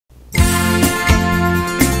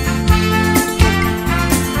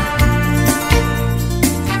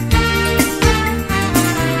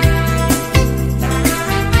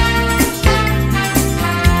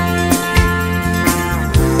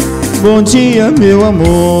Bom dia, meu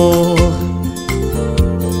amor,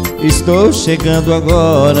 estou chegando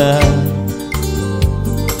agora.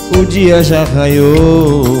 O dia já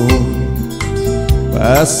raiou,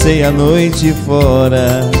 passei a noite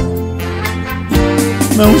fora.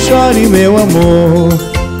 Não chore, meu amor,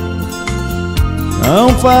 não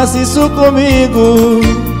faça isso comigo.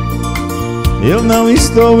 Eu não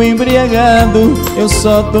estou embriagado, eu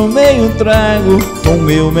só tomei um trago com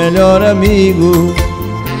meu melhor amigo.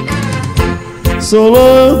 Sou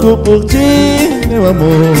louco por ti, meu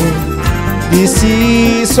amor,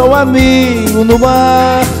 disse sou amigo no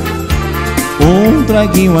bar. Um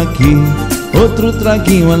traguinho aqui, outro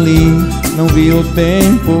traguinho ali, não vi o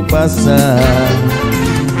tempo passar.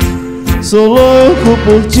 Sou louco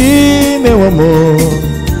por ti, meu amor,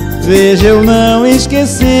 veja eu não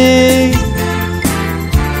esqueci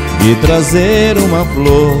de trazer uma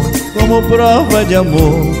flor como prova de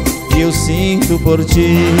amor que eu sinto por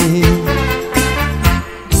ti.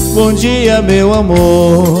 Bom dia, meu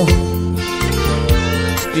amor,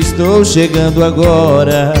 estou chegando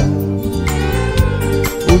agora.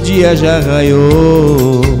 O dia já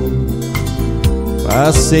raiou,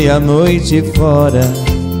 passei a noite fora.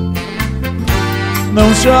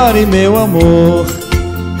 Não chore, meu amor,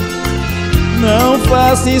 não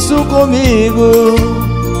faça isso comigo.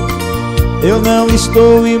 Eu não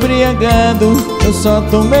estou embriagado, eu só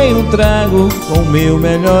tomei um trago com meu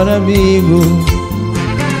melhor amigo.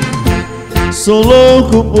 Sou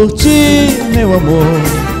louco por ti, meu amor,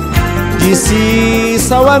 disse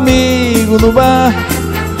sou amigo no bar.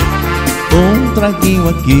 Um traguinho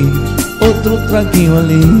aqui, outro traguinho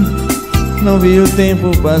ali, não vi o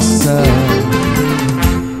tempo passar.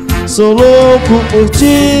 Sou louco por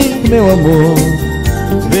ti, meu amor,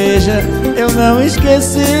 veja eu não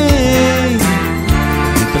esqueci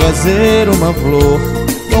de trazer uma flor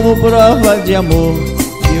como prova de amor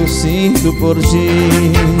que eu sinto por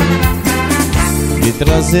ti. De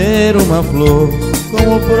trazer uma flor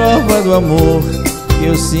como prova do amor que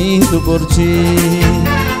eu sinto por ti.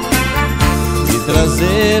 De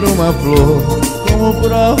trazer uma flor como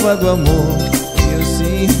prova do amor que eu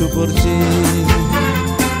sinto por ti.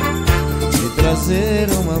 De trazer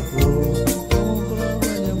uma flor